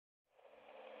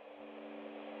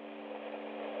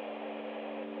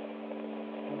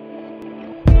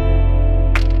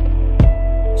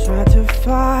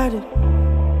fight it,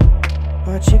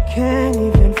 but you can't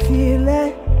even feel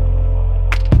it.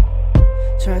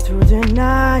 Try to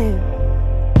deny it,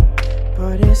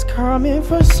 but it's coming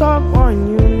for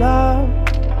someone you love.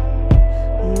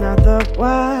 Not the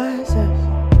wisest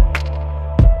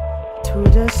to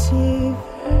deceive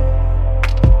her.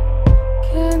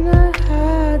 Can I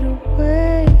hide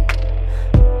away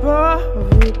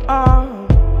above it all?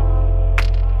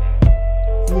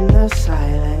 In the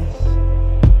silence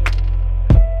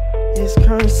is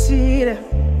conceited,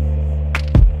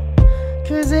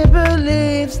 'cause it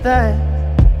believes that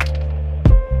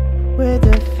we're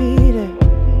defeated.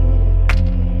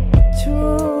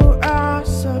 To our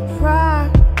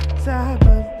surprise, I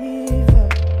believe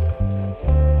that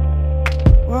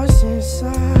what's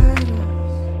inside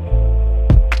us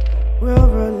will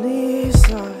release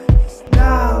us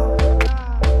now.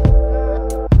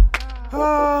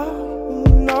 Oh,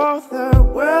 no, the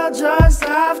world just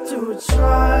have to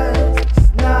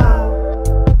trust now.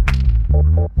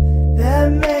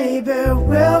 Then maybe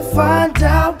we'll find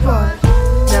out, but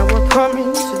now we're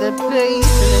coming to the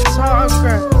place in the tall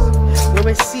grass where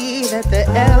we see that the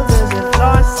elders have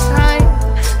lost time,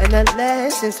 and the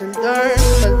lessons we learned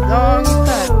from a long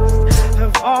past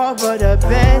have all but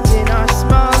abandoned our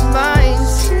small minds.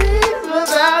 Scream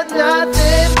about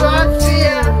nothing but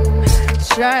fear,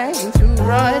 trying to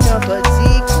run up a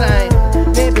decline.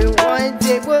 Maybe one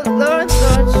day we'll learn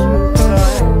the truth,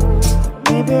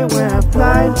 but maybe we're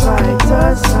blind by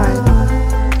design.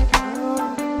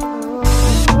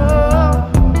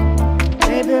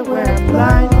 Maybe we're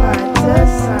blind by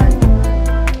design.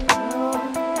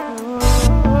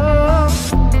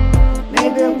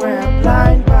 Maybe we're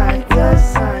blind by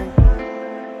design.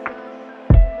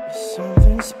 There's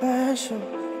something special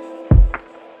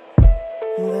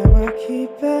that we're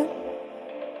keeping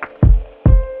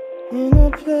in a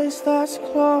place that's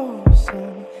close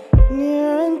and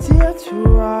near and dear to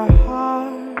our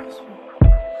hearts.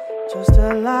 Just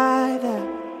a lie that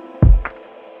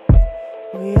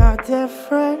we are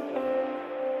different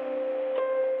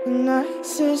in our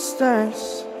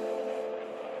existence,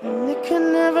 and it can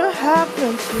never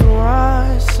happen to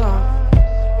us. I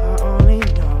only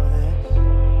know this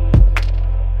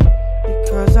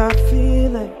because I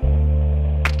feel it,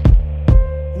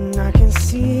 and I can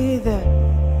see that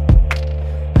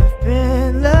I've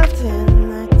been left in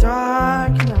the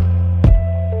dark now.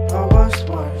 But what's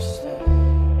worse is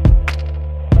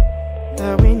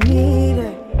that we need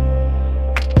it.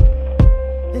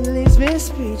 It leaves me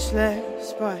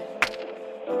speechless, but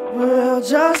we'll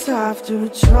just have to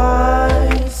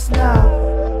trust now.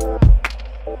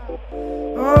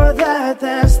 Oh, that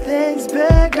there's things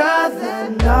bigger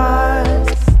than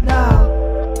us now.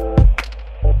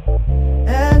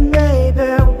 And maybe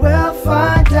we'll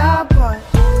find out, but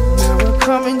now we're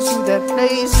coming to that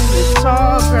place in the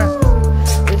tall grass.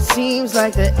 It seems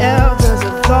like the elders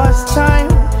have lost time,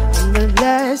 and the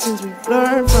lessons we've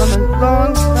learned from a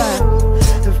long past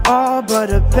have all but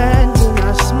abandoned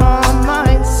our small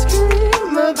minds.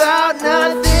 Scream about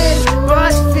nothing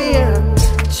but fear,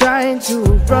 trying to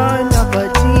run up a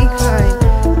decline.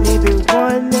 Maybe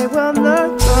one day we'll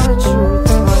learn the truth,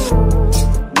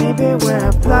 but maybe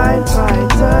we're blind by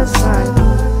design.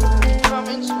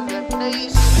 Coming to the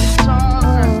place in the tall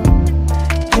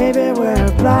grass. Maybe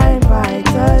we're blind by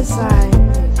design.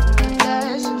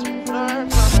 Lessons we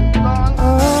learned from a long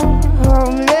time. Oh,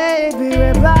 maybe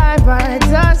we're blind by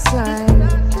design.